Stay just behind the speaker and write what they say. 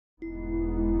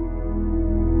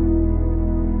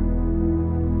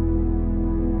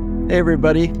Hey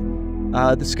everybody,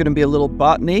 this is going to be a little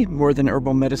botany more than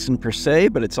herbal medicine per se,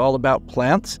 but it's all about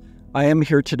plants. I am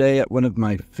here today at one of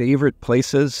my favorite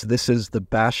places. This is the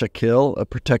Bashakill, a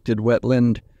protected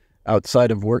wetland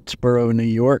outside of Wurtsboro, New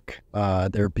York.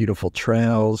 There are beautiful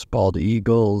trails, bald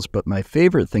eagles, but my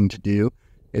favorite thing to do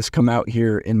is come out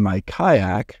here in my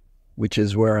kayak, which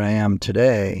is where I am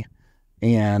today.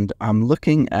 And I'm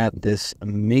looking at this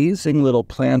amazing little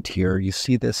plant here. You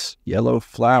see this yellow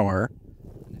flower.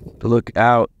 Look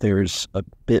out, there's a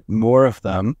bit more of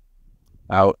them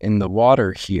out in the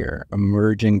water here,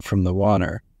 emerging from the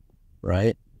water,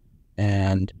 right?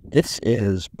 And this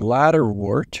is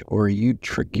bladderwort, or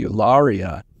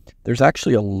utricularia. There's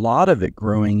actually a lot of it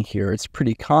growing here. It's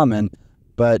pretty common,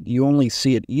 but you only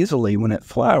see it easily when it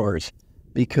flowers,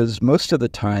 because most of the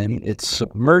time it's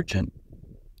submergent,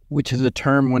 which is a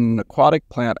term when an aquatic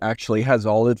plant actually has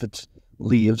all of its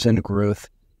leaves and growth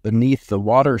beneath the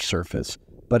water surface.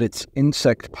 But it's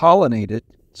insect pollinated,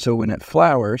 so when it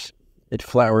flowers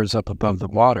up above the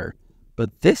water.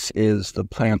 But this is the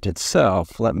plant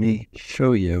itself. Let me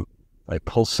show you. I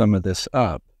pull some of this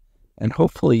up, and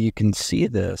hopefully you can see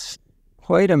this.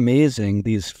 Quite amazing.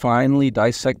 These finely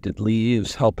dissected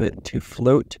leaves help it to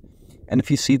float. And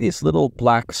if you see these little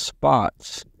black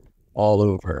spots all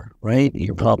over, right?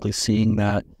 You're probably seeing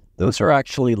that. Those are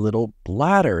actually little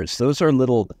bladders. Those are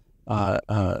little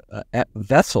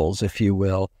vessels, if you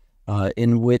will,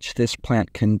 in which this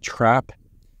plant can trap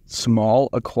small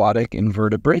aquatic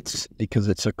invertebrates because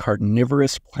it's a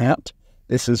carnivorous plant.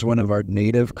 This is one of our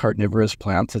native carnivorous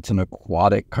plants. It's an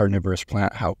aquatic carnivorous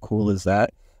plant. How cool is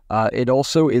that? It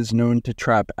also is known to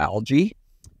trap algae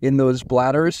in those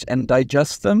bladders and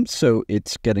digest them, so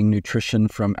it's getting nutrition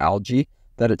from algae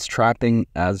that it's trapping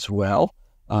as well.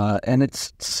 And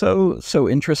it's so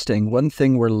interesting. One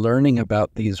thing we're learning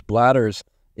about these bladders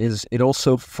is it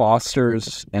also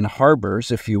fosters and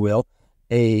harbors, if you will,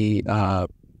 a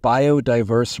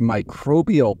biodiverse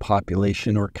microbial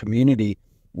population or community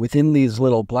within these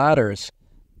little bladders.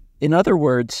 In other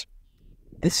words,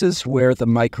 this is where the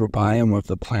microbiome of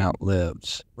the plant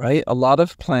lives, right? A lot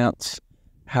of plants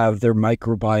have their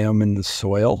microbiome in the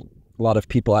soil. A lot of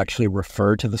people actually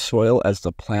refer to the soil as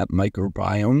the plant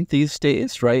microbiome these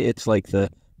days, right? It's like the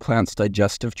plant's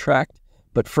digestive tract.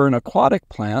 But for an aquatic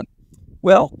plant,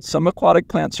 well, some aquatic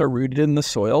plants are rooted in the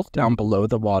soil down below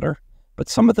the water, but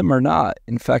some of them are not.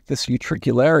 In fact, this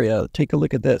utricularia, take a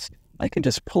look at this. I can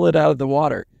just pull it out of the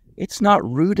water. It's not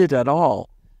rooted at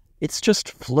all. It's just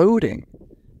floating.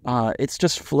 It's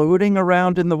just floating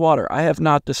around in the water. I have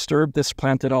not disturbed this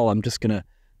plant at all. I'm just going to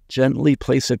gently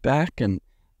place it back and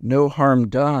no harm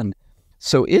done.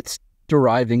 So it's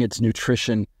deriving its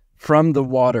nutrition from the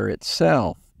water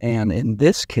itself. And in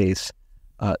this case,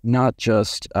 not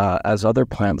just as other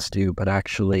plants do, but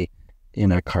actually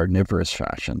in a carnivorous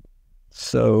fashion.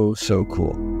 So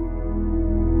cool.